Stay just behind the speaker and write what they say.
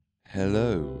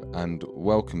Hello and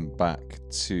welcome back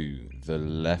to The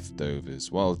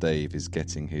Leftovers. While Dave is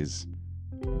getting his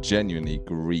genuinely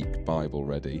Greek Bible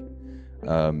ready, just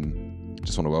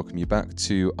want to welcome you back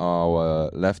to our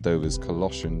Leftovers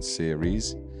Colossians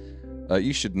series.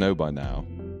 You should know by now,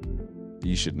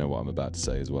 you should know what I'm about to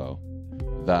say as well,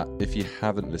 that if you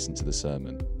haven't listened to the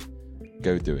sermon,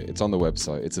 go do it. It's on the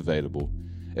website, it's available.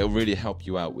 It'll really help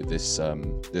you out with this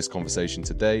this conversation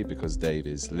today, because Dave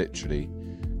is literally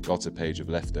got a page of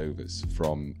leftovers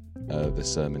from the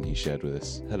sermon he shared with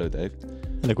us. Hello, Dave.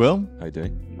 Hello, Will. How you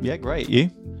doing? Yeah, great.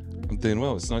 You? I'm doing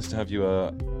well. It's nice to have you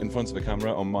in front of the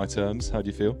camera on my terms. How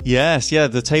do you feel? Yes, yeah,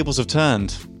 the tables have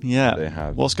turned. Yeah. They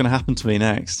have. What's going to happen to me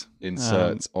next?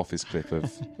 Insert office clip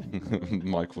of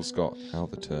Michael Scott. How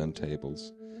the turntables.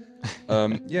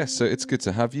 Yeah, so it's good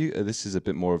to have you. This is a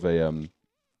bit more of a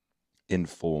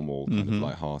informal, kind of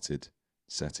light-hearted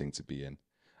setting to be in.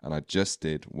 And I just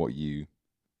did what you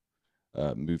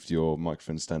moved your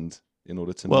microphone stand in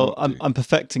order to. Well, I'm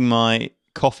perfecting my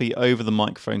coffee over the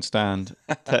microphone stand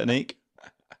technique.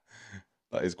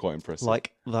 That is quite impressive.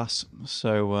 Like thus.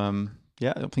 So,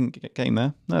 yeah, I think getting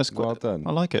there. No, it's quite, well done.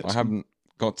 I like it. I haven't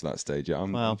got to that stage yet.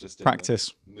 I'm just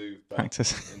practice. Move back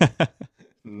Practice.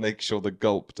 make sure the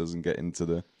gulp doesn't get into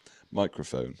the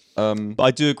microphone. But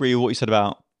I do agree with what you said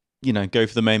about, go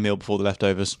for the main meal before the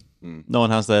leftovers. No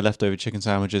one has their leftover chicken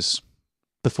sandwiches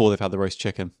before they've had the roast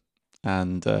chicken.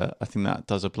 And I think that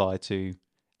does apply to...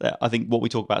 I think what we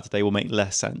talk about today will make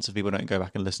less sense if people don't go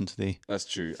back and listen to the... That's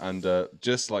true. And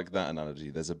just like that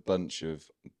analogy, there's a bunch of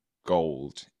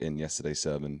gold in yesterday's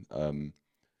sermon.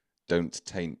 Don't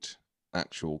taint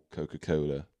actual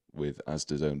Coca-Cola with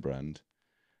Asda's own brand.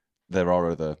 There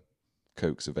are other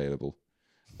Cokes available.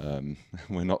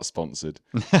 We're not sponsored.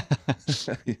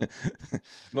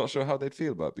 Not sure how they'd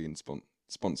feel about being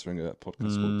sponsoring a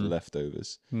podcast called The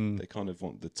Leftovers. They kind of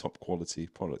want the top quality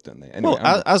product, don't they? Anyway,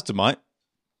 well, Asda might.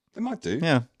 They might do.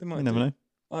 Yeah, they might. You never know.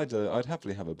 I'd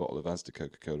happily have a bottle of Asda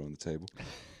Coca-Cola on the table.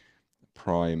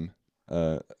 Prime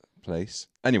place.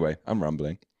 Anyway, I'm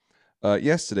rambling.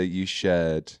 Yesterday you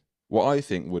shared what I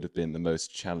think would have been the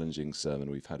most challenging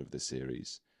sermon we've had of this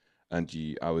series. And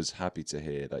I was happy to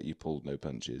hear that you pulled no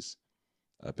punches,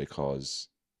 because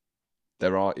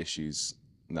there are issues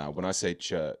now. When I say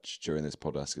church during this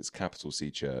podcast, it's capital C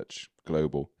church,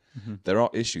 global. There are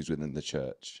issues within the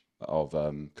church of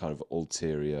kind of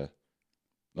alternate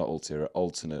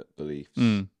beliefs,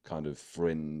 kind of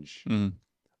fringe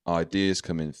ideas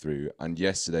coming through. And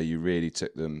yesterday you really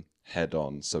took them head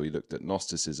on. So we looked at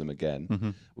Gnosticism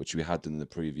again, which we had in the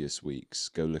previous weeks.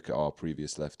 Go look at our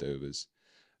previous leftovers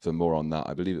for more on that.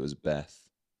 I believe it was Beth.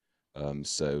 2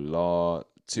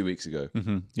 weeks ago.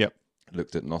 Yep.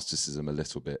 Looked at Gnosticism a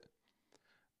little bit.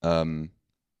 You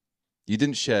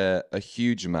didn't share a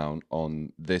huge amount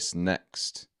on this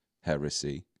next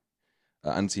heresy,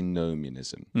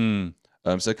 antinomianism.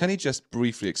 So can you just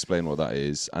briefly explain what that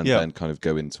is, and then kind of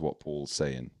go into what Paul's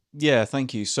saying? Yeah,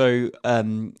 thank you. So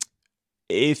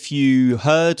if you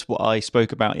heard what I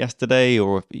spoke about yesterday,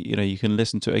 or you can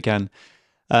listen to it again,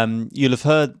 you'll have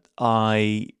heard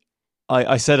I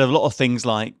said a lot of things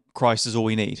like Christ is all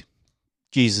we need.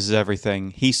 Jesus is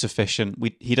everything. He's sufficient.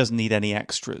 He doesn't need any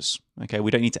extras. Okay,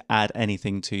 we don't need to add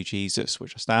anything to Jesus,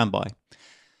 which I stand by.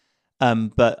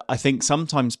 But I think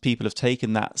sometimes people have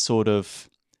taken that sort of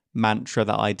mantra,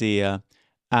 that idea,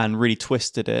 and really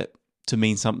twisted it to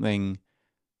mean something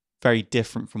very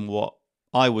different from what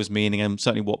I was meaning, and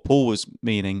certainly what Paul was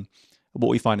meaning, what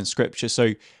we find in Scripture.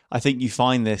 So I think you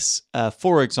find this,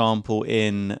 for example,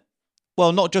 in,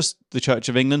 well, not just the Church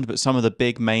of England, but some of the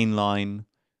big mainline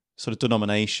sort of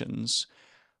denominations,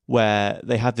 where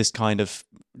they have this kind of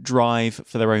drive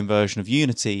for their own version of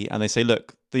unity, and they say,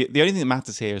 look, the only thing that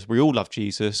matters here is we all love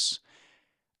Jesus,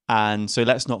 and so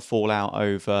let's not fall out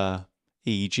over,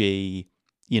 e.g.,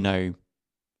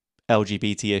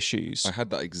 LGBT issues. I had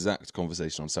that exact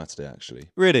conversation on Saturday, actually.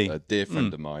 Really? A dear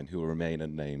friend of mine who will remain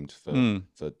unnamed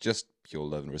for just pure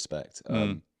love and respect.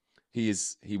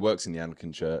 He works in the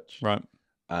Anglican Church. Right.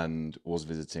 And was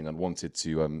visiting and wanted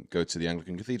to go to the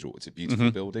Anglican Cathedral. It's a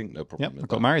beautiful building, no problem with I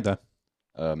got married there.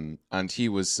 And he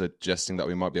was suggesting that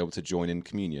we might be able to join in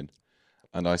communion.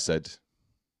 And I said,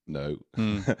 no.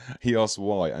 He asked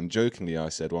why. And jokingly I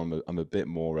said, well, I'm a bit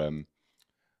more,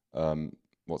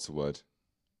 what's the word?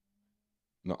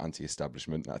 Not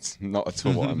anti-establishment, that's not at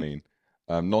all what I mean.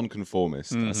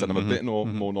 Non-conformist. I said, I'm a bit more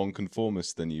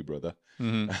non-conformist than you, brother.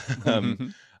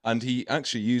 And he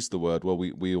actually used the word, well,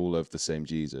 we all love the same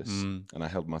Jesus. And I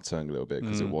held my tongue a little bit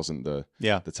because it wasn't the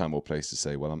time or place to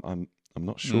say, well, I'm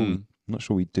not sure. I'm not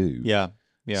sure we do. Yeah.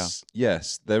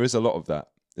 Yes, there is a lot of that,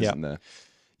 isn't there?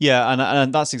 Yeah,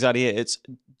 and that's exactly it.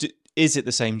 Is it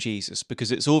the same Jesus?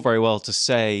 Because it's all very well to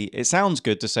say, it sounds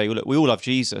good to say, well, look, we all love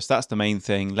Jesus. That's the main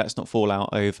thing. Let's not fall out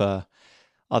over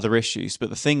other issues. But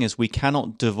the thing is, we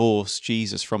cannot divorce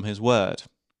Jesus from his word.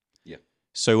 Yeah.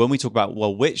 So when we talk about,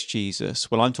 well, which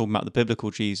Jesus? Well, I'm talking about the biblical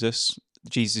Jesus.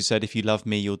 Jesus who said, if you love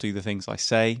me, you'll do the things I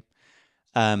say.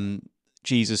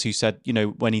 Jesus who said,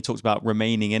 when he talks about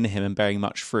remaining in him and bearing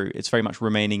much fruit, it's very much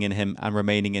remaining in him and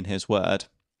remaining in his word.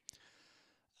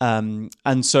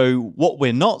 And so what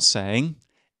we're not saying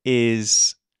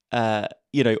is, all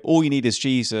you need is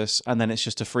Jesus, and then it's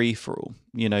just a free for all.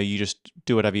 You just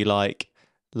do whatever you like.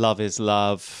 Love is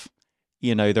love.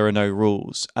 There are no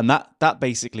rules, and that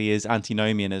basically is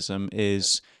antinomianism.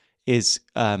 Is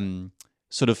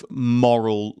sort of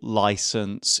moral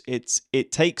license.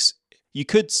 It takes. You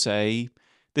could say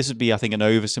this would be, I think, an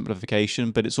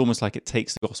oversimplification, but it's almost like it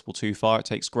takes the gospel too far. It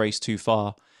takes grace too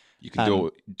far. You can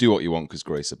do what you want because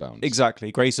grace abounds.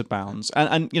 Exactly, grace abounds,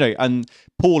 and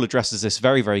Paul addresses this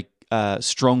very, very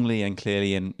strongly and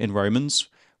clearly in Romans,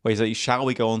 where he says, "Shall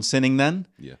we go on sinning then?"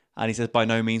 Yeah, and he says, "By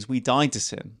no means, we died to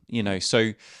sin."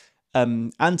 So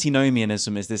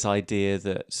antinomianism is this idea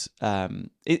that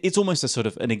it's almost a sort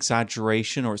of an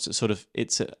exaggeration, or it's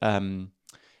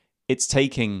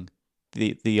taking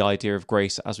the idea of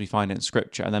grace as we find it in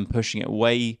Scripture and then pushing it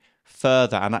way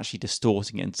further and actually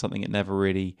distorting it into something it never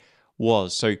really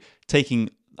was. So taking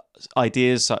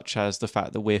ideas such as the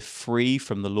fact that we're free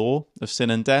from the law of sin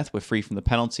and death, we're free from the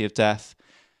penalty of death,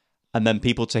 and then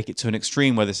people take it to an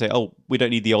extreme where they say, oh, we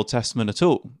don't need the Old Testament at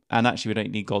all, and actually we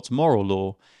don't need God's moral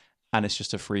law, and it's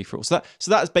just a free-for-all. So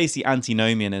that's basically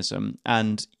antinomianism,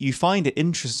 and you find it,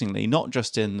 interestingly, not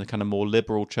just in the kind of more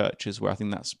liberal churches where I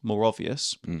think that's more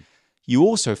obvious. You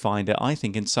also find it, I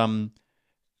think, in some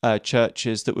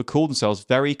churches that would call themselves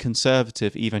very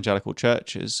conservative evangelical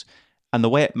churches, and the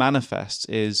way it manifests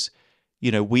is,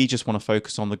 we just want to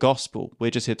focus on the gospel.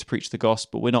 We're just here to preach the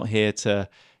gospel. We're not here to,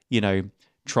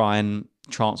 try and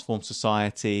transform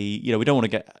society. We don't want to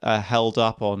get held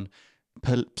up on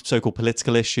so-called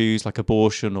political issues like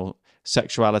abortion or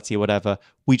sexuality or whatever.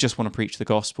 We just want to preach the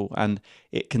gospel, and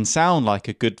it can sound like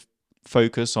a good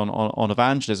focus on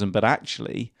evangelism, but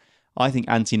actually, I think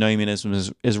antinomianism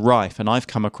is rife, and I've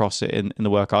come across it in the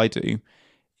work I do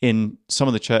in some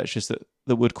of the churches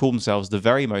that would call themselves the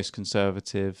very most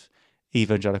conservative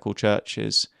evangelical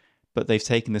churches, but they've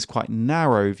taken this quite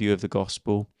narrow view of the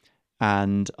gospel,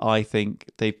 and I think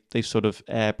they've sort of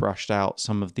airbrushed out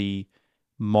some of the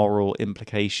moral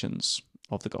implications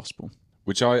of the gospel.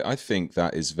 Which I think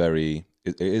that is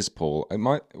it is Paul.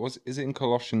 Is it in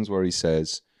Colossians where he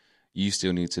says, you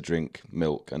still need to drink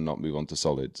milk and not move on to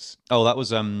solids? Oh, that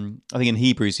was, I think in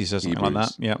Hebrews he says something like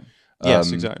that. Yeah.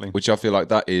 Yes, exactly. Which I feel like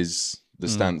that is the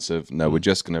stance of, no, we're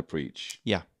just going to preach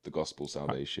the gospel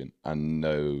salvation and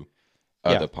no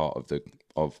other part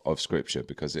of Scripture,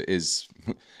 because it is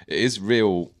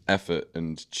real effort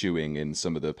and chewing in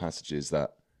some of the passages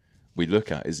that we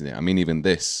look at, isn't it? I mean, even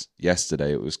this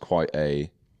yesterday, it was quite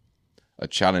a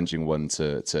challenging one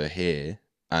to hear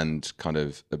and kind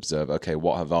of observe, okay,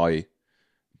 what have I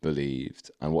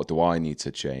believed and what do I need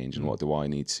to change and what do I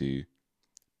need to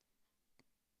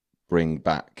bring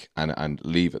back and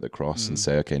leave at the cross and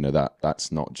say, okay, no,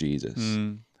 that's not Jesus.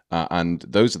 And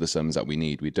those are the sermons that we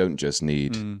need. We don't just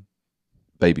need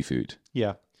baby food.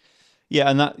 Yeah. Yeah,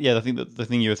 and I think that the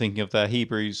thing you were thinking of there,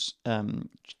 Hebrews, end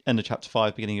of chapter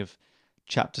 5, beginning of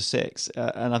chapter 6,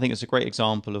 and I think it's a great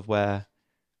example of where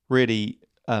really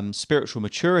spiritual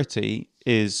maturity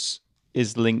is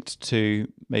linked to,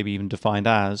 maybe even defined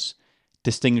as,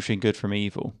 distinguishing good from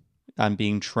evil and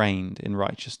being trained in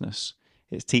righteousness.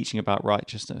 It's teaching about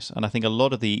righteousness, and I think a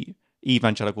lot of the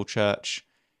evangelical church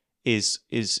is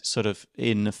sort of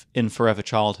in forever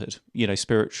childhood,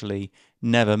 spiritually,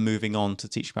 never moving on to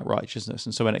teach about righteousness.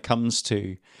 And so when it comes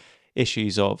to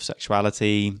issues of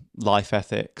sexuality, life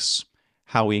ethics,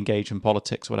 how we engage in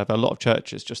politics, whatever, a lot of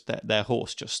churches just their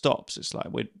horse just stops. It's like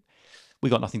we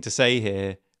got nothing to say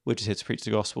here. We're just here to preach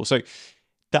the gospel. So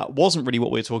that wasn't really what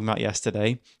we were talking about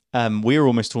yesterday. We were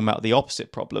almost talking about the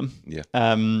opposite problem. Yeah.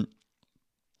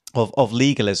 Of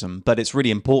legalism, but it's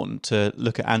really important to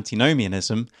look at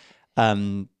antinomianism,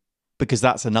 because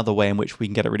that's another way in which we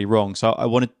can get it really wrong. So I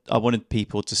wanted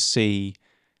people to see,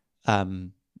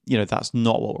 that's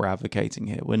not what we're advocating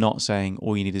here. We're not saying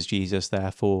all you need is Jesus,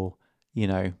 therefore,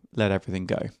 let everything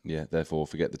go. Yeah, therefore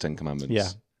forget the 10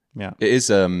 Commandments. Yeah. It is,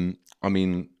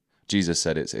 Jesus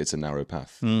said it's a narrow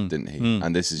path, didn't he?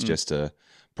 And this is just a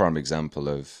prime example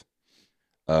of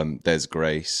there's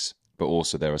grace, but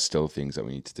also there are still things that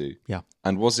we need to do. Yeah.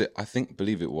 And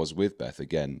believe it was with Beth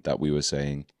again that we were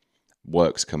saying,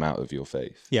 works come out of your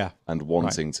faith. Yeah. And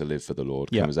wanting to live for the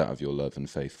Lord comes out of your love and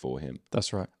faith for him.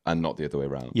 That's right. And not the other way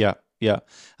around. Yeah, yeah.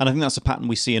 And I think that's a pattern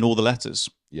we see in all the letters.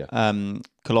 Yeah.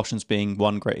 Colossians being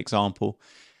one great example.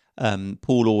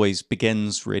 Paul always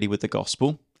begins really with the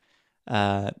gospel.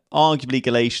 Arguably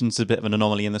Galatians is a bit of an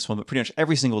anomaly in this one, but pretty much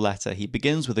every single letter he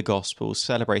begins with the gospel,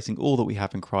 celebrating all that we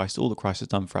have in Christ, all that Christ has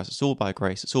done for us. It's all by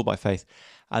grace, it's all by faith.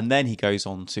 And then he goes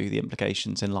on to the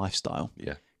implications in lifestyle.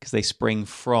 Yeah. Because they spring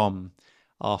from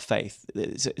our faith.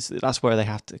 That's where they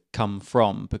have to come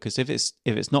from, because if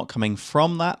it's not coming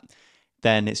from that,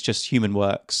 then it's just human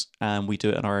works and we do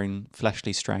it in our own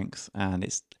fleshly strength, and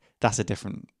that's a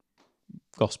different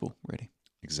gospel, really.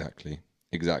 Exactly.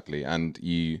 And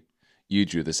you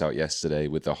drew this out yesterday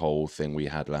with the whole thing we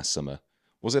had last summer.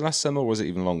 Was it last summer, or was it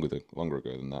even longer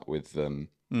ago than that, with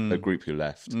a group who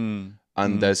left? And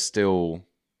there's still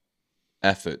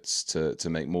efforts to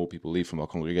make more people leave from our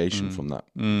congregation from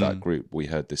that group. We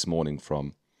heard this morning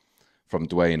from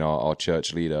Dwayne, our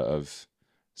church leader, of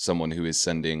someone who is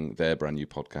sending their brand new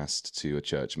podcast to a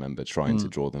church member, trying to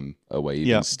draw them away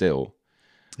even still.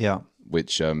 Yeah.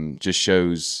 Which just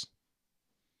shows,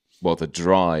 well, the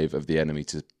drive of the enemy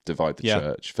to divide the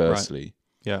church, firstly.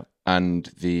 Right. Yeah.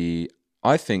 And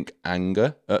I think,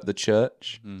 anger at the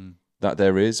church that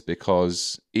there is,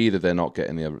 because either they're not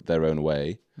getting their own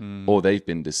way, or they've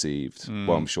been deceived.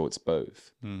 Well, I'm sure it's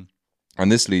both.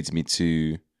 And this leads me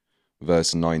to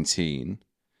verse 19.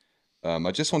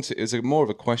 I just want to, it's more of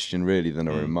a question really than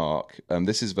a remark.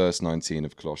 This is verse 19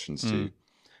 of Colossians 2.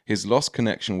 His lost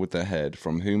connection with the head,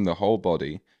 from whom the whole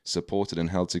body, supported and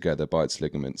held together by its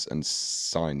ligaments and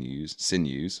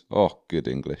sinews, oh, good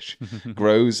English,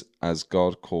 grows as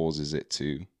God causes it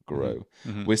to grow.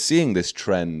 We're seeing this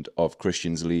trend of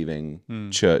Christians leaving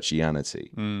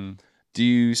churchianity. Do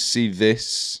you see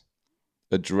this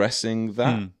addressing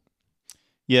that?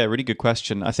 Yeah, really good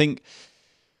question. I think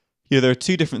there are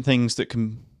two different things that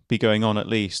can be going on, at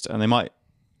least, and they might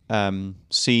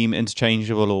seem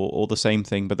interchangeable or the same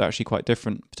thing, but they're actually quite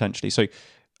different potentially. So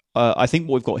I think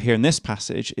what we've got here in this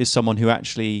passage is someone who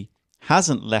actually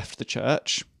hasn't left the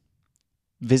church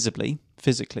visibly,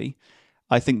 physically.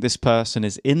 I think this person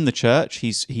is in the church.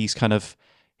 He's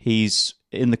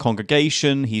in the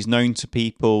congregation. He's known to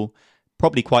people,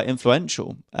 probably quite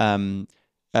influential.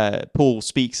 Paul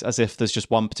speaks as if there's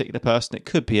just one particular person. It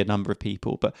could be a number of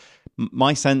people, but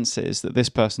my sense is that this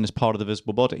person is part of the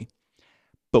visible body.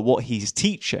 But what he's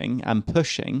teaching and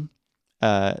pushing,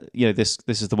 this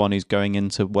is the one who's going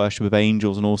into worship of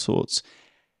angels and all sorts.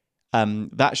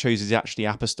 That shows he's actually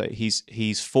apostate.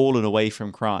 He's fallen away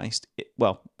from Christ.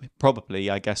 Well, probably,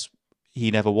 I guess he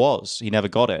never was. He never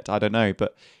got it. I don't know,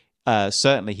 but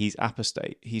certainly he's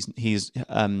apostate. He's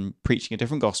preaching a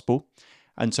different gospel,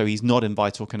 and so he's not in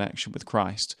vital connection with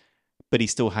Christ, but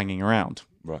he's still hanging around,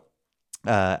 right?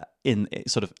 In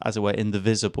sort of, as it were, in the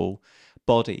visible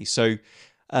body. So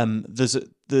there's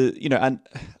and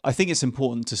I think it's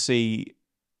important to see.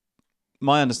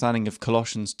 My understanding of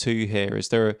Colossians 2 here is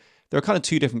there are kind of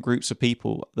two different groups of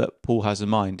people that Paul has in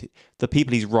mind: the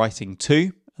people he's writing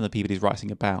to and the people he's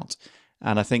writing about.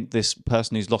 And I think this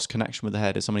person who's lost connection with the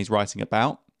head is someone he's writing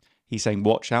about. He's saying,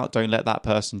 watch out, don't let that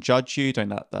person judge you, don't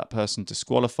let that person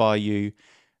disqualify you.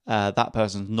 That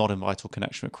person's not in vital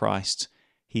connection with Christ.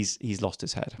 He's lost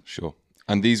his head. Sure.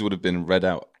 And these would have been read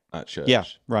out at church. Yeah,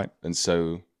 right. And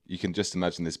so you can just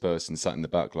imagine this person sat in the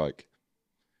back like,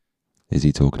 is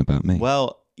he talking about me?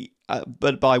 Well,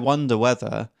 but I wonder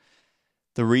whether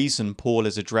the reason Paul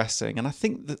is addressing, and I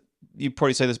think that you'd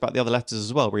probably say this about the other letters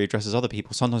as well, where he addresses other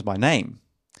people, sometimes by name.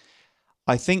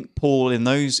 I think Paul, in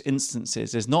those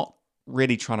instances, is not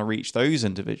really trying to reach those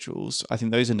individuals. I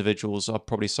think those individuals are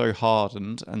probably so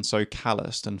hardened and so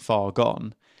calloused and far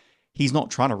gone. He's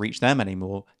not trying to reach them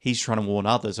anymore. He's trying to warn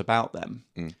others about them.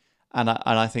 And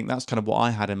I think that's kind of what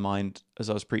I had in mind as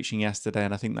I was preaching yesterday,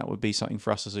 and I think that would be something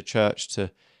for us as a church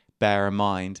to bear in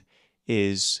mind,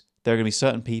 is there are going to be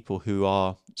certain people who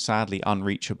are sadly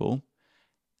unreachable.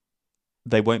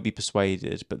 They won't be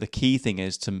persuaded, but the key thing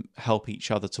is to help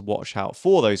each other to watch out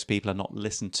for those people and not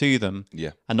listen to them,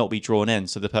 and not be drawn in.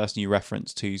 So the person you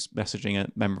referenced who's messaging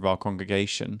a member of our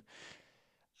congregation,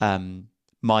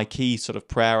 my key sort of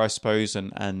prayer, I suppose,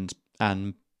 and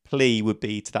plea would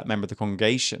be to that member of the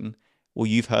congregation: well,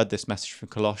 you've heard this message from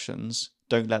Colossians.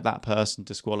 Don't let that person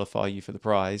disqualify you for the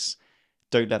prize.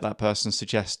 Don't let that person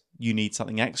suggest you need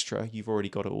something extra. You've already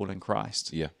got it all in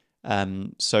Christ. Yeah.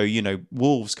 So,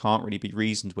 wolves can't really be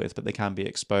reasoned with, but they can be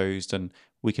exposed, and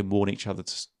we can warn each other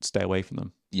to stay away from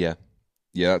them. Yeah.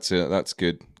 Yeah, that's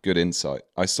good insight.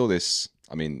 I saw this,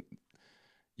 I mean,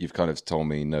 you've kind of told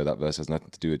me, no, that verse has nothing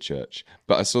to do with church.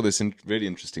 But I saw this really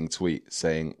interesting tweet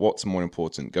saying, what's more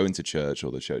important, going to church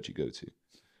or the church you go to?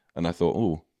 And I thought,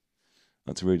 oh,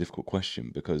 that's a really difficult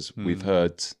question, because we've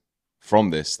heard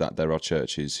from this that there are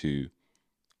churches who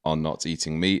are not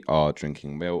eating meat, are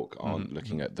drinking milk, aren't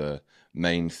looking at the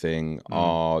main thing,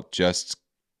 are just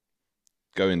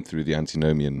going through the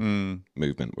antinomian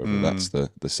movement, whether that's the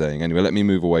saying. Anyway, let me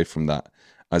move away from that,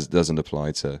 as it doesn't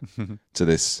apply to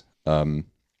this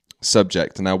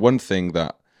subject. Now, one thing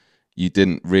that you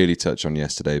didn't really touch on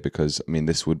yesterday, because I mean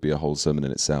this would be a whole sermon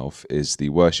in itself, is the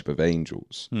worship of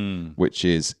angels, which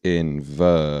is in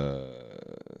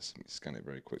verse, let me scan it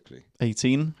very quickly,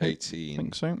 18 18. I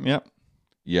think so, yeah.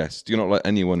 Yes, do not let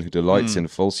anyone who delights in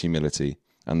false humility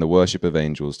and the worship of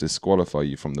angels disqualify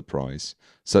you from the prize.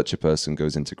 Such a person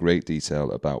goes into great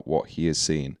detail about what he has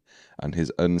seen, and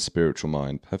his unspiritual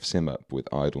mind puffs him up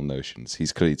with idle notions.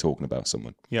 He's clearly talking about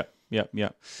someone. Yeah,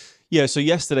 so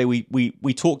yesterday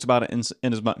we talked about it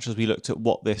in as much as we looked at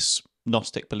what this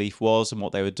Gnostic belief was and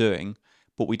what they were doing.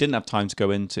 What we didn't have time to go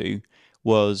into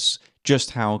was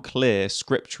just how clear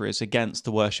Scripture is against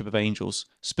the worship of angels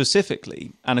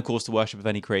specifically, and of course the worship of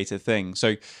any created thing.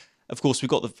 So, of course, we've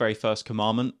got the very first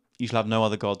commandment: you shall have no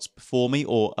other gods before me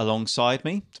or alongside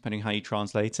me, depending how you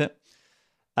translate it.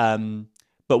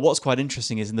 But what's quite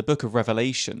interesting is in the book of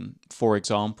Revelation, for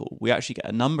example, we actually get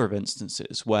a number of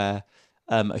instances where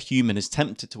a human is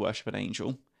tempted to worship an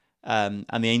angel, and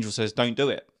the angel says, don't do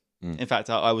it. In fact,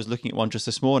 I was looking at one just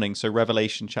this morning. So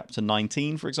Revelation chapter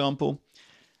 19, for example.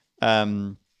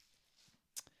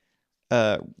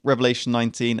 Revelation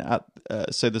 19,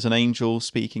 so there's an angel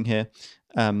speaking here.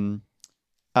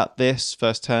 At this,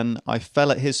 verse 10, I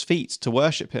fell at his feet to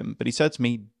worship him, but he said to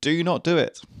me, do not do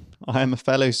it. I am a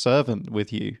fellow servant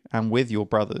with you and with your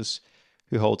brothers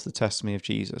who hold the testimony of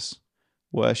Jesus.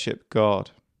 Worship God,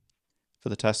 for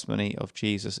the testimony of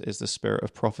Jesus is the spirit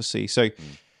of prophecy. So,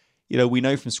 we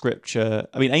know from Scripture,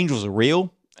 I mean, angels are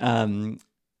real.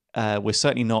 We're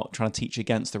certainly not trying to teach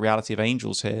against the reality of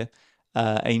angels here.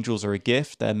 Angels are a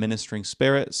gift. They're ministering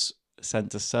spirits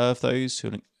sent to serve those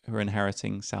who are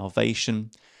inheriting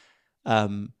salvation.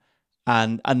 And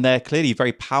they're clearly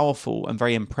very powerful and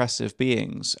very impressive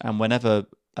beings. And whenever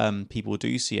people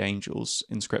do see angels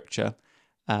in Scripture,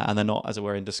 and they're not, as it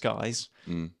were, in disguise,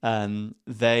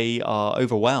 they are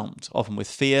overwhelmed, often with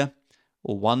fear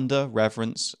or wonder,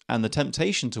 reverence, and the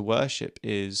temptation to worship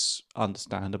is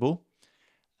understandable.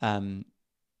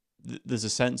 There's a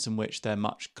sense in which they're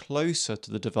much closer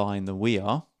to the divine than we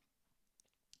are.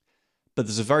 But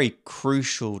there's a very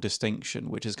crucial distinction,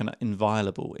 which is kind of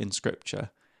inviolable in Scripture,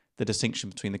 the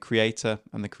distinction between the creator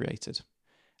and the created.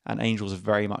 And angels are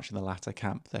very much in the latter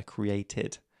camp. They're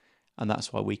created. And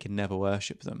that's why we can never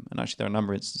worship them. And actually, there are a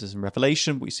number of instances in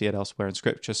Revelation. We see it elsewhere in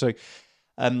Scripture. So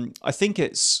I think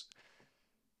it's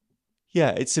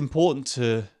important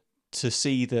to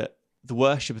see that the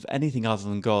worship of anything other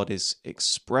than God is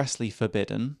expressly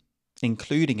forbidden,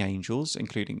 including angels,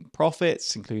 including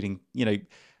prophets, including,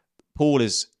 Paul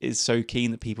is so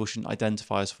keen that people shouldn't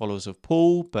identify as followers of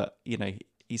Paul, but,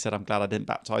 he said, I'm glad I didn't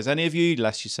baptize any of you,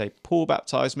 lest you say, Paul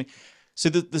baptized me. So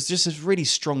there's just this really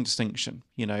strong distinction.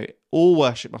 All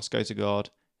worship must go to God.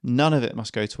 None of it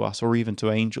must go to us or even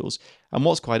to angels. And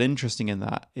what's quite interesting in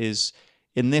that is,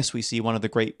 in this we see one of the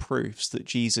great proofs that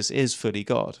Jesus is fully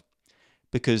God,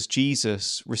 because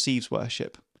Jesus receives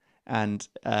worship. And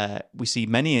we see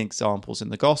many examples in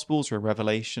the Gospels or in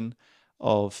Revelation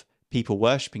of people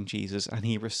worshipping Jesus, and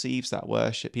he receives that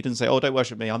worship. He doesn't say, oh, don't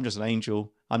worship me, I'm just an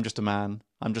angel, I'm just a man,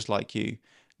 I'm just like you.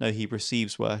 No, he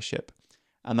receives worship.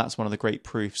 And that's one of the great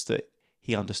proofs that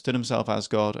he understood himself as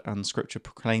God, and Scripture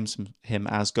proclaims him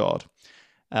as God.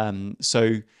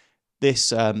 So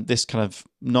this kind of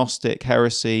Gnostic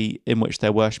heresy in which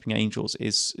they're worshipping angels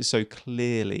is so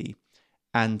clearly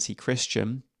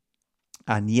anti-Christian,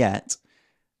 and yet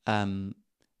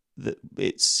that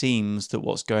it seems that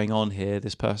what's going on here,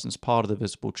 this person's part of the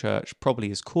visible church, probably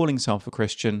is calling himself a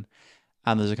Christian,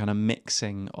 and there's a kind of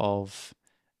mixing of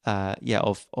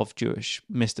Jewish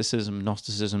mysticism,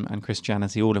 Gnosticism, and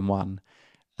Christianity all in one.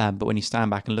 But when you stand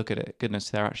back and look at it, goodness,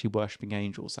 they're actually worshipping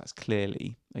angels. That's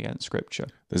clearly against Scripture.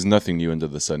 There's nothing new under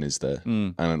the sun, is there?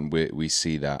 And we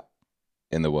see that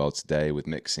in the world today with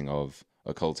mixing of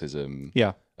occultism,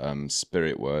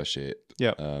 spirit worship,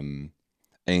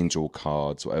 angel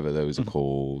cards, whatever those are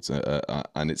called,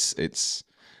 and it's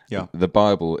the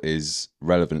Bible is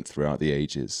relevant throughout the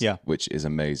ages, which is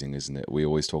amazing, isn't it? We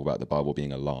always talk about the Bible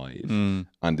being alive,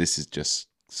 and this is just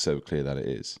so clear that it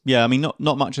is. Yeah, I mean, not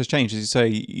much has changed. As you say,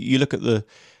 you look at the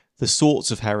sorts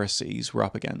of heresies we're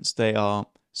up against. They are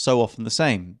so often the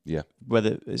same. Yeah.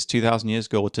 Whether it's 2,000 years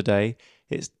ago or today,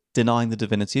 it's denying the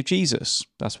divinity of Jesus.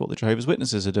 That's what the Jehovah's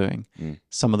Witnesses are doing.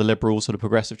 Some of the liberal sort of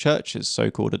progressive churches,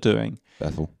 so-called, are doing.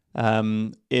 Bethel.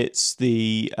 It's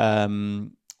the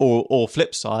or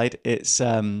flip side, it's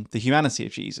the humanity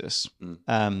of Jesus,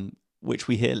 which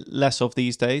we hear less of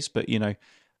these days. But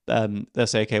they'll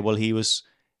say, okay, well, he was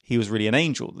really an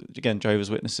angel. Again,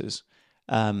 Jehovah's Witnesses.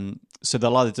 So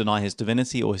they'll either deny his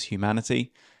divinity or his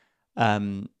humanity.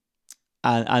 And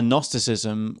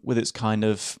Gnosticism, with its kind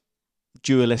of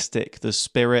dualistic, the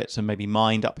spirit and maybe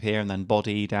mind up here and then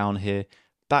body down here,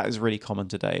 that is really common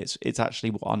today. It's actually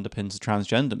what underpins the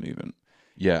transgender movement.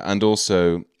 Yeah, and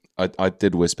also, I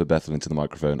did whisper Bethel into the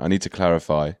microphone. I need to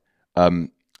clarify.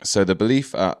 So the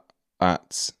belief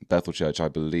at Bethel Church, I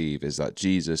believe, is that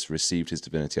Jesus received his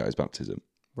divinity at his baptism.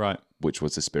 Right. Which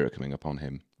was the Spirit coming upon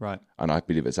him. Right. And I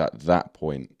believe it's at that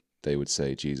point they would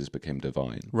say Jesus became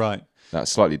divine. Right.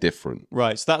 That's slightly different.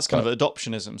 Right. So that's kind of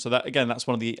adoptionism. So that, again, that's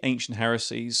one of the ancient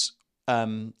heresies.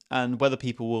 And whether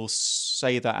people will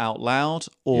say that out loud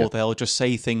or they'll just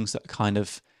say things that kind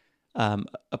of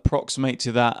approximate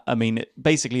to that. I mean,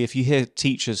 basically, if you hear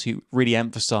teachers who really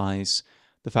emphasize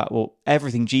the fact, well,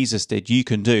 everything Jesus did, you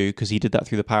can do because he did that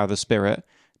through the power of the Spirit.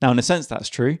 Now, in a sense, that's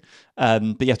true,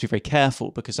 but you have to be very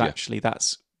careful because actually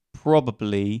that's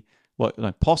probably,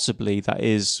 possibly that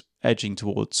is edging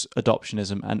towards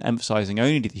adoptionism and emphasizing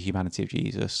only the humanity of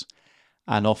Jesus.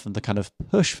 And often the kind of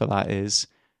push for that is,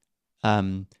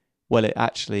 it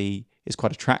actually is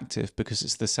quite attractive because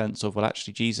it's the sense of, well,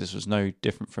 actually, Jesus was no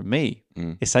different from me,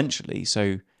 essentially.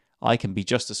 So I can be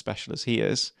just as special as he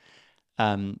is,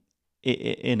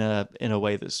 in a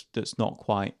way that's not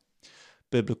quite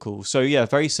biblical. So yeah,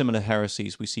 very similar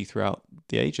heresies we see throughout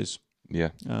the ages. Yeah.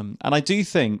 And I do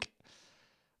think,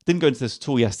 I didn't go into this at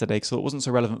all yesterday because it wasn't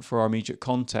so relevant for our immediate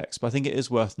context, but I think it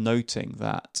is worth noting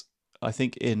that I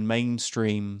think in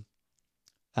mainstream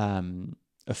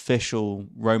official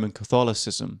Roman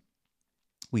Catholicism,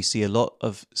 we see a lot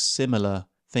of similar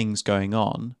things going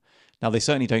on. Now, they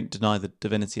certainly don't deny the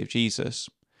divinity of Jesus,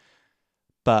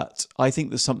 but I think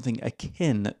there's something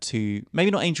akin to, maybe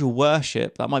not angel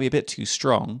worship, that might be a bit too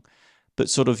strong,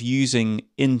 but sort of using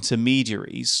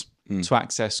intermediaries to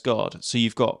access God. So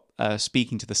you've got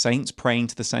speaking to the saints, praying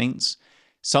to the saints.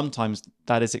 Sometimes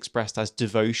that is expressed as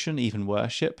devotion, even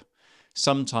worship.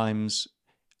 Sometimes,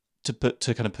 to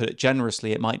kind of put it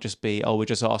generously, it might just be, we're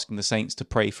just asking the saints to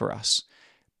pray for us.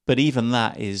 But even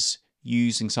that is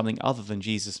using something other than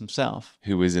Jesus himself,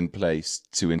 who is in place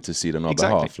to intercede on our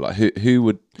Exactly. behalf. Like who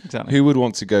would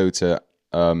want to go to?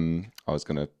 I was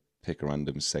going to pick a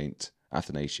random saint,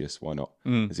 Athanasius. Why not?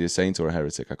 Is he a saint or a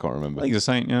heretic? I can't remember. I think he's a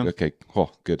saint. Yeah. Okay.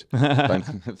 Oh, good.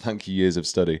 Thank you. Years of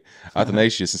study.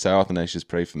 Athanasius, and say, Athanasius,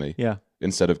 pray for me. Yeah.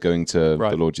 Instead of going to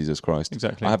the Lord Jesus Christ.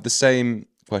 Exactly. I have the same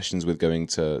questions with going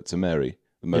to Mary,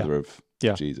 the mother of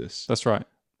Jesus. That's right.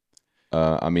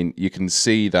 I mean, you can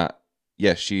see that.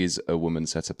 Yes, she is a woman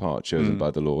set apart, chosen by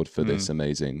the Lord for this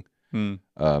amazing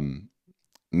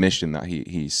mission that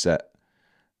he set.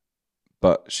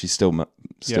 But she's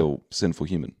still sinful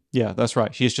human. Yeah, that's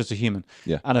right. She is just a human.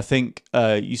 Yeah. And I think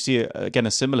you see, again,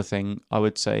 a similar thing, I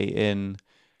would say, in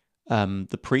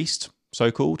the priest,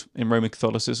 so-called, in Roman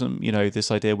Catholicism. You know, this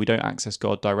idea we don't access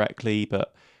God directly,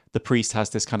 but the priest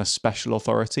has this kind of special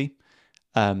authority.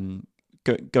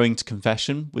 Going to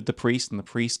confession with the priest, and the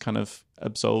priest kind of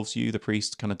absolves you. The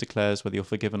priest kind of declares whether you're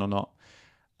forgiven or not.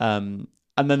 And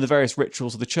then the various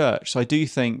rituals of the church. So I do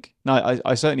think,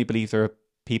 I certainly believe there are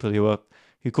people who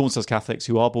call themselves Catholics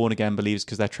who are born again believers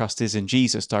because their trust is in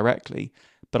Jesus directly.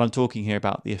 But I'm talking here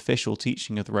about the official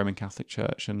teaching of the Roman Catholic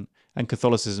Church and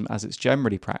Catholicism as it's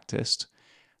generally practiced.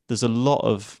 There's a lot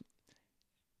of,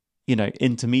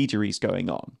 intermediaries going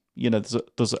on.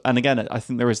 And again, I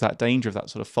think there is that danger of that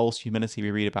sort of false humility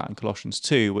we read about in Colossians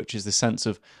 2, which is the sense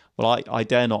of, well, I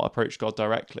dare not approach God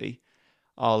directly.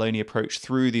 I'll only approach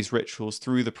through these rituals,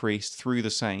 through the priest, through the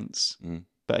saints.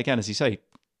 But again, as you say,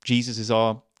 Jesus is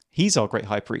he's our great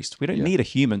high priest. We don't need a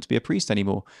human to be a priest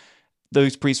anymore.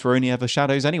 Those priests were only ever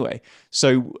shadows anyway.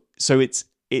 So it's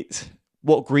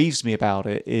what grieves me about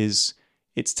it is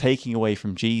it's taking away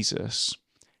from Jesus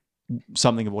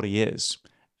something of what he is.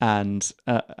 And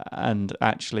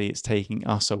actually it's taking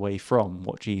us away from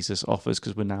what Jesus offers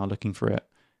because we're now looking for it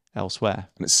elsewhere.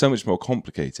 And it's so much more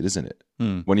complicated, isn't it?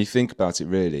 When you think about it,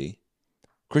 really,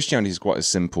 Christianity is quite a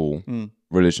simple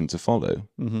religion to follow.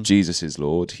 Jesus is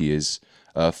Lord. He is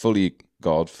fully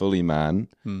God, fully man.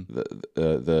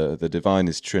 The divine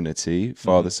is Trinity,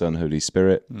 Father, Son, Holy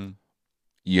Spirit.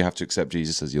 You have to accept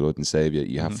Jesus as your Lord and Savior.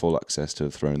 You have full access to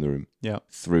the throne room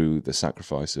through the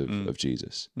sacrifice of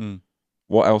Jesus.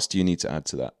 what else do you need to add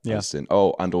to that? Yeah. As in,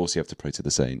 and also you have to pray to the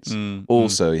saints.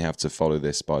 Also, you have to follow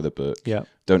this by the book. Yeah.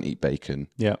 Don't eat bacon.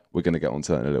 Yeah. We're going to get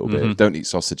onto that in a little bit. Don't eat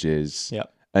sausages. Yeah.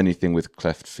 Anything with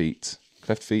cleft feet.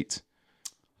 Cleft feet?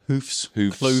 Hooves.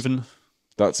 Cloven.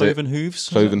 That's cloven it. hooves.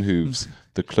 Cloven hooves.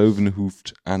 The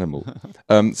cloven-hoofed animal.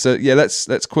 So yeah,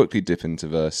 let's quickly dip into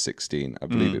verse 16. I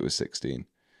believe it was 16.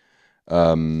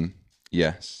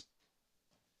 Yes.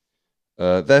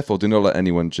 Therefore, do not let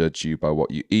anyone judge you by what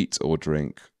you eat or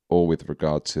drink, or with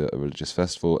regard to a religious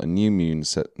festival, a new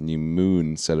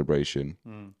moon celebration,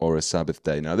 or a Sabbath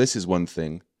day. Now, this is one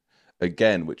thing,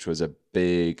 again, which was a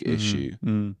big issue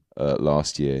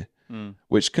last year,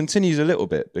 which continues a little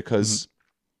bit because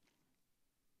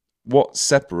what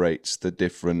separates the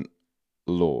different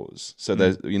laws? So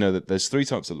there's three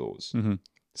types of laws: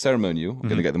 ceremonial. I'm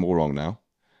going to get them all wrong now.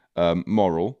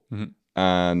 Moral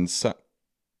and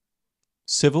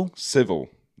Civil.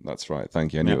 That's right.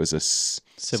 Thank you. I knew it was a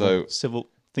civil.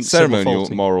 Think ceremonial,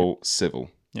 civil moral,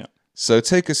 civil. Yeah. So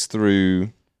take us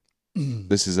through.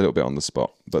 This is a little bit on the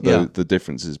spot, but the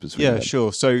differences between them. Yeah,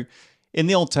 sure. So in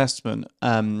the Old Testament,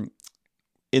 in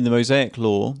the Mosaic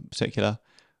Law in particular,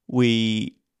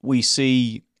 we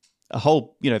see a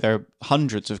whole. There are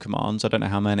hundreds of commands. I don't know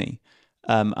how many,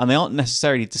 and they aren't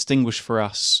necessarily distinguished for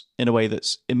us in a way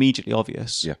that's immediately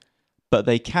obvious. Yeah. But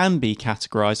they can be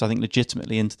categorized, I think,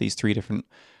 legitimately into these three different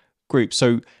groups.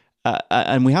 So,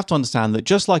 and we have to understand that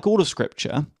just like all of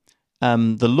Scripture,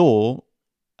 the law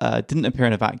didn't appear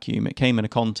in a vacuum. It came in a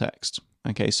context.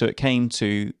 Okay, so it came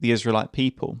to the Israelite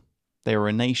people. They were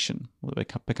a nation, or they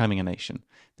were becoming a nation.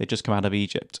 They'd just come out of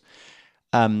Egypt.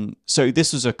 So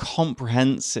this was a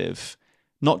comprehensive,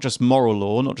 not just moral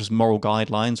law, not just moral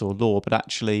guidelines or law, but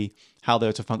actually how they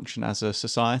were to function as a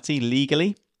society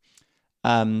legally.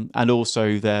 And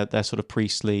also their sort of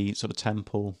priestly sort of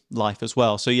temple life as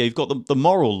well. So you've got the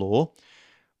moral law,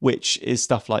 which is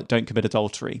stuff like don't commit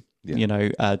adultery,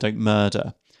 don't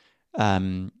murder.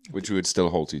 Which we would still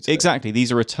hold to today. Exactly.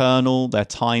 These are eternal, they're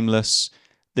timeless.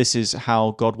 This is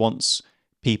how God wants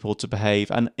people to behave.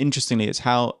 And interestingly, it's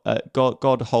how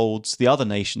God holds the other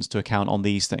nations to account on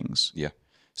these things. Yeah.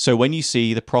 So when you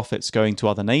see the prophets going to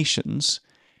other nations,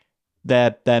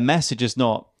 their message is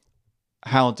not,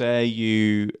 how dare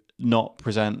you not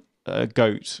present a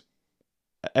goat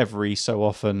every so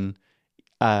often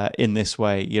in this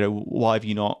way? Why have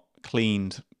you not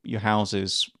cleaned your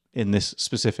houses in this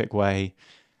specific way?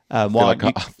 I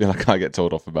feel like I get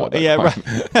told off about that. Yeah,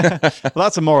 right. Well,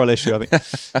 that's a moral issue, I think.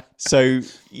 So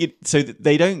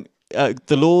they don't.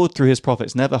 The Lord, through His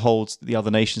prophets, never holds the other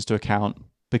nations to account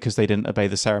because they didn't obey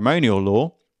the ceremonial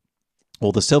law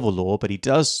or the civil law, but He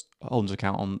does hold them to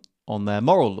account on their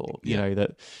moral law,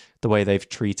 that the way they've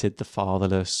treated the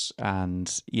fatherless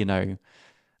and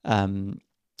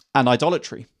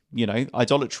idolatry.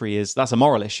 Idolatry that's a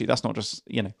moral issue. That's not just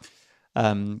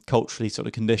culturally sort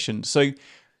of conditioned.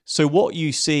 So what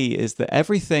you see is that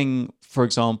everything, for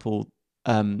example,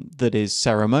 that is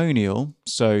ceremonial.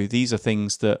 So these are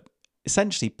things that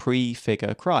essentially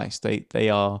prefigure Christ. They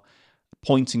are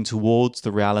pointing towards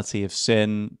the reality of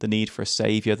sin, the need for a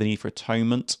savior, the need for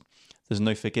atonement. There's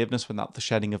no forgiveness without the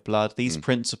shedding of blood. These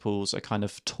principles are kind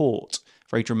of taught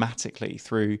very dramatically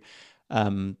through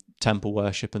temple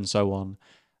worship and so on.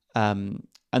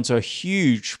 And so a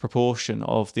huge proportion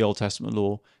of the Old Testament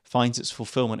law finds its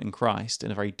fulfillment in Christ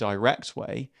in a very direct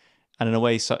way, and in a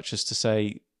way such as to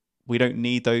say, we don't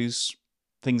need those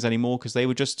things anymore because they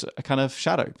were just a kind of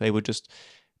shadow. They were just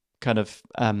kind of...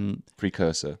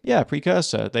 precursor. Yeah,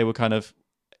 precursor. They were kind of...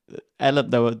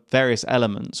 there were various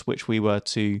elements which we were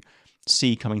to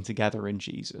see coming together in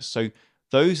Jesus. So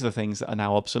those are the things that are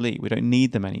now obsolete. We don't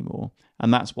need them anymore.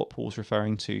 And that's what Paul's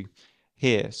referring to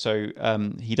here. So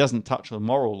he doesn't touch on the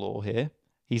moral law here.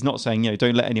 He's not saying,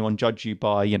 don't let anyone judge you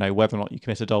by, whether or not you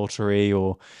commit adultery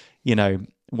or,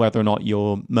 whether or not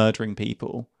you're murdering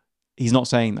people. He's not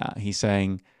saying that. He's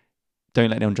saying, don't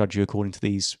let anyone judge you according to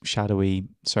these shadowy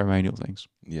ceremonial things.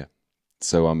 Yeah.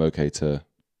 So I'm okay to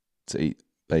eat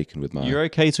bacon with my... You're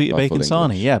okay to eat a bacon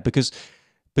sarnie, yeah, because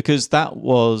that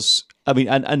was,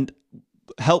 and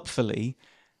helpfully,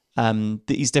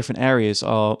 these different areas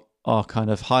are kind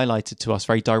of highlighted to us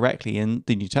very directly in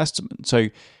the New Testament. So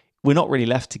we're not really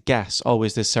left to guess,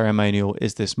 is this ceremonial,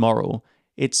 is this moral?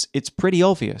 It's pretty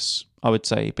obvious, I would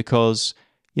say, because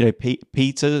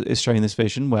Peter is showing this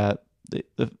vision where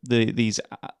these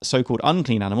so-called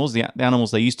unclean animals, the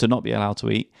animals they used to not be allowed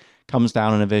to eat, comes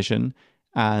down in a vision,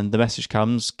 and the message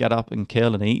comes, get up and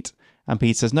kill and eat. And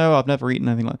Peter says, no, I've never eaten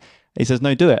anything like that. He says,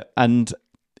 no, do it. And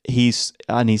he's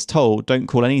told, don't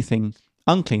call anything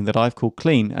unclean that I've called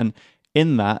clean. And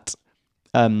in that,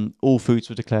 all foods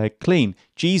were declared clean.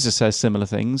 Jesus says similar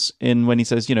things when he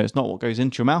says, it's not what goes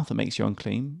into your mouth that makes you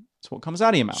unclean, it's what comes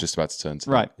out of your I mouth. was just about to turn to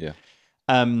Right. that.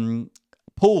 Yeah.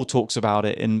 Paul talks about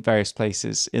it in various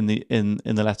places in the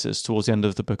letters towards the end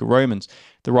of the book of Romans.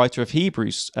 The writer of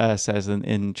Hebrews says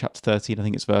in chapter 13, I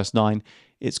think it's verse 9,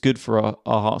 it's good for our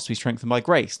hearts to be strengthened by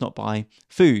grace, not by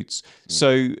foods.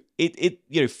 So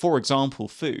for example,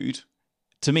 food,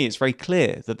 to me, it's very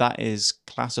clear that is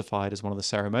classified as one of the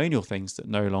ceremonial things that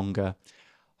no longer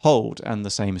hold. And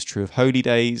the same is true of holy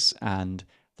days. And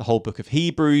the whole book of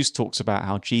Hebrews talks about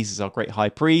how Jesus is our great high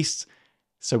priest,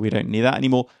 so we don't need that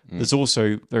anymore. There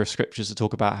are scriptures that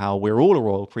talk about how we're all a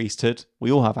royal priesthood.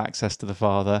 We all have access to the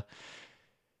Father.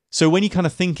 So when you kind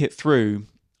of think it through,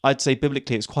 I'd say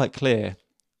biblically it's quite clear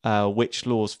which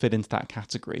laws fit into that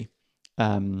category.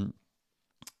 If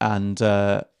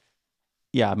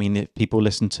people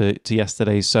listen to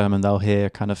yesterday's sermon, they'll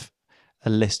hear kind of a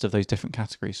list of those different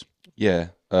categories. Yeah.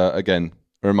 Again,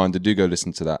 a reminder, do go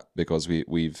listen to that, because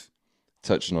we've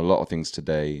touched on a lot of things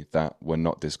today that were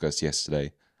not discussed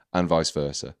yesterday, and vice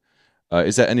versa.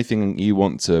 Is there anything you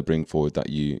want to bring forward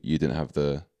that you didn't have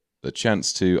the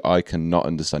chance to? I cannot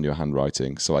understand your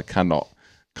handwriting, so I cannot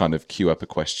kind of queue up a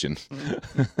question.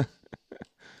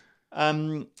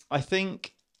 I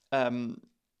think one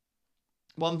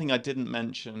thing I didn't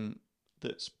mention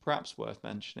that's perhaps worth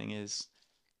mentioning is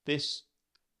this.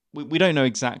 We don't know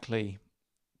exactly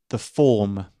the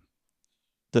form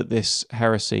that this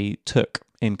heresy took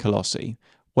in Colossae,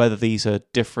 whether these are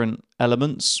different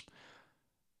elements,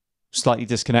 slightly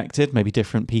disconnected, maybe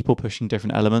different people pushing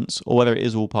different elements, or whether it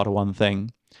is all part of one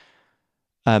thing.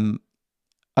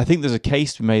 I think there's a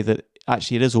case to be made that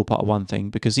actually it is all part of one thing,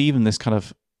 because even this kind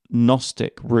of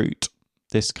Gnostic route,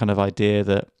 this kind of idea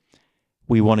that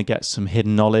we want to get some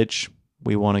hidden knowledge,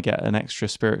 we want to get an extra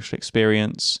spiritual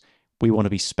experience, we want to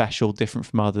be special, different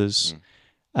from others,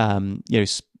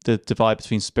 the divide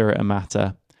between spirit and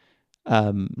matter,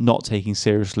 not taking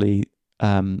seriously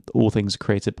all things are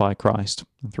created by Christ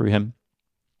and through him.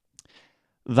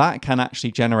 That can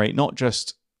actually generate not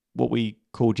just what we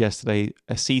called yesterday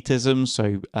asceticism,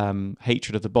 so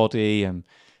hatred of the body and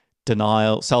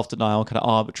denial, self-denial, kind of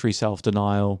arbitrary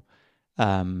self-denial,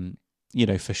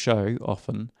 for show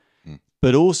often,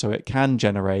 but also it can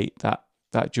generate that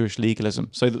Jewish legalism.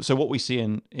 So what we see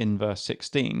in verse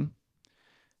 16,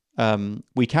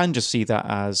 we can just see that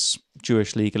as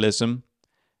Jewish legalism.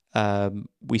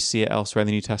 We see it elsewhere in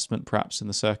the New Testament, perhaps in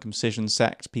the circumcision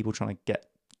sect, people trying to get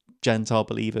Gentile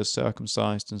believers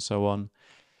circumcised and so on.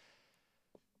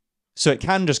 So it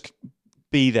can just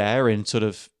be there in sort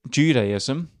of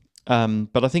Judaism,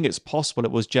 but I think it's possible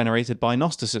it was generated by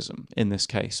Gnosticism in this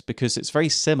case, because it's very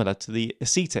similar to the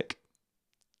ascetic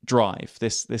drive,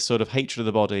 this sort of hatred of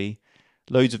the body,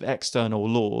 loads of external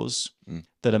laws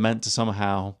that are meant to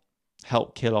somehow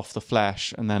help kill off the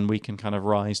flesh, and then we can kind of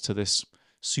rise to this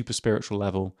super spiritual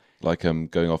level, like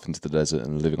going off into the desert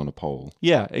and living on a pole.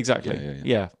 Yeah, exactly.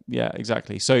 Yeah,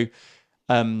 exactly. So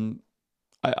I'm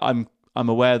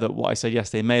aware that what I said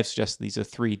yesterday may have suggested these are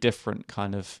three different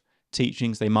kind of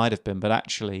teachings. They might have been, but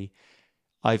actually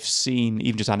I've seen,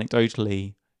 even just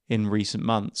anecdotally in recent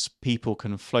months, people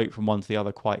can float from one to the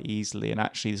other quite easily, and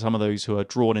actually some of those who are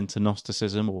drawn into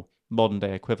Gnosticism or modern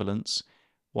day equivalents,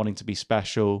 wanting to be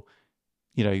special,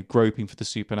 groping for the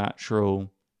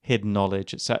supernatural, hidden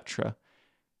knowledge, etc.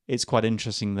 It's quite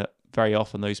interesting that very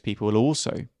often those people will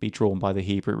also be drawn by the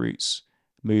Hebrew roots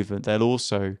movement. They'll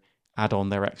also add on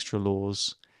their extra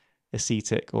laws,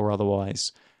 ascetic or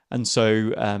otherwise. And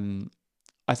so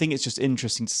I think it's just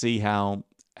interesting to see how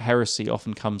heresy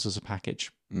often comes as a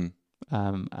package.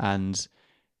 And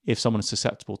if someone is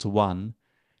susceptible to one,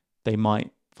 they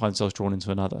might find themselves drawn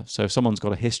into another. So if someone's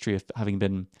got a history of having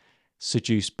been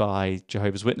seduced by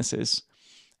Jehovah's Witnesses,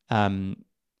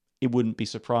 it wouldn't be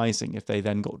surprising if they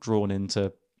then got drawn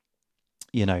into,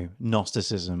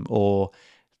 Gnosticism, or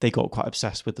they got quite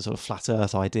obsessed with the sort of flat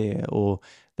earth idea, or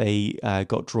they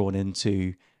got drawn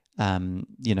into,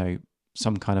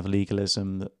 some kind of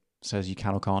legalism that says you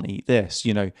can or can't eat this,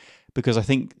 because I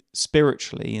think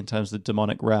spiritually, in terms of the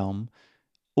demonic realm,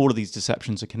 all of these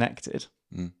deceptions are connected.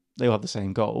 They all have the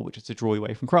same goal, which is to draw you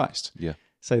away from Christ. Yeah.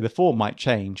 So the form might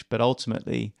change, but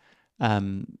ultimately,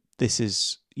 this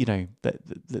is, that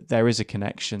there is a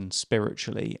connection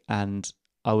spiritually. And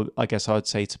I guess I would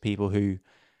say to people who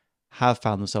have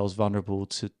found themselves vulnerable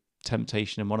to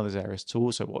temptation in one of those areas to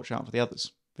also watch out for the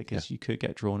others, because you could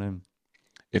get drawn in.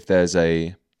 If there's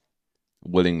a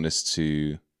willingness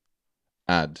to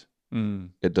add,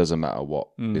 it doesn't matter what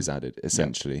is added.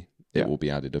 Essentially, it will be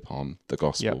added upon the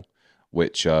gospel,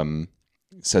 which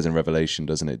says in Revelation,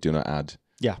 doesn't it? Do not add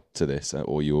Yeah. to this,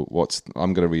 or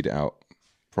I'm going to read it out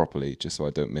properly just so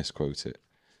I don't misquote it.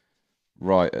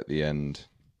 Right at the end.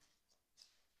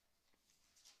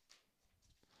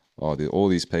 Oh, all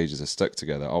these pages are stuck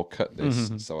together. I'll cut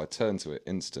this. So I turn to it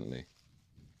instantly.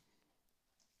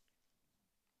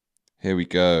 Here we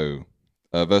go.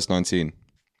 Verse 19.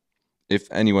 If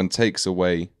anyone takes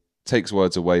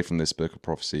words away from this book of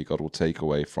prophecy, God will take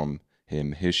away from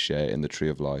him his share in the tree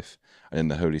of life and in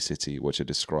the holy city, which are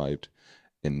described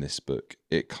in this book.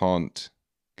 It can't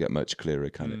get much clearer,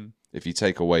 can it? If you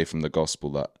take away from the gospel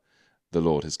that the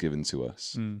Lord has given to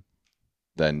us,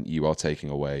 then you are taking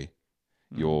away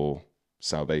your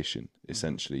salvation.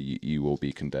 Essentially, you will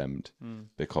be condemned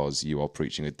because you are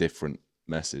preaching a different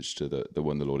message to the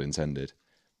one the Lord intended.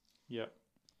 Yeah.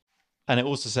 And it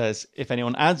also says, if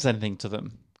anyone adds anything to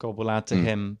them, God will add to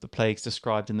him the plagues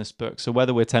described in this book. So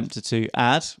whether we're tempted to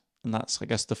add, and that's, I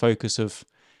guess, the focus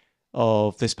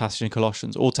of this passage in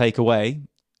Colossians, or take away,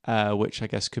 which I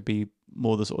guess could be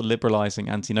more the sort of liberalizing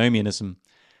antinomianism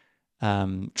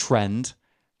trend,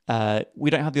 we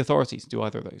don't have the authority to do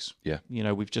either of those. Yeah.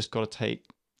 We've just got to take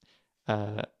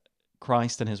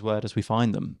Christ and his word as we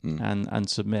find them and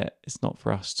submit. It's not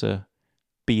for us to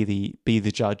be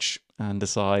the judge and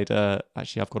decide,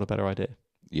 actually, I've got a better idea.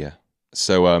 Yeah.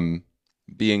 So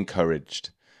be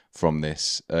encouraged from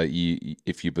this.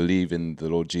 If you believe in the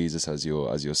Lord Jesus as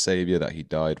your Savior, that he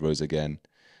died, rose again,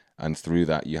 and through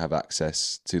that you have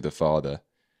access to the Father,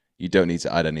 you don't need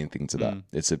to add anything to that.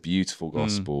 It's a beautiful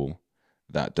gospel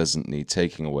that doesn't need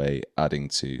taking away, adding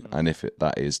to. And if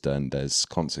that is done, there's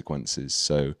consequences.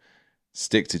 So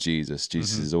stick to Jesus.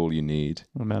 Jesus is all you need.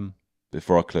 Amen.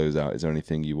 Before I close out, is there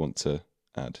anything you want to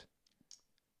add?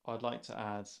 I'd like to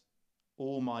add,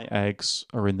 all my eggs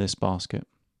are in this basket.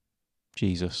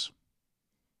 Jesus.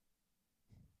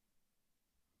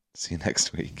 See you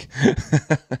next week.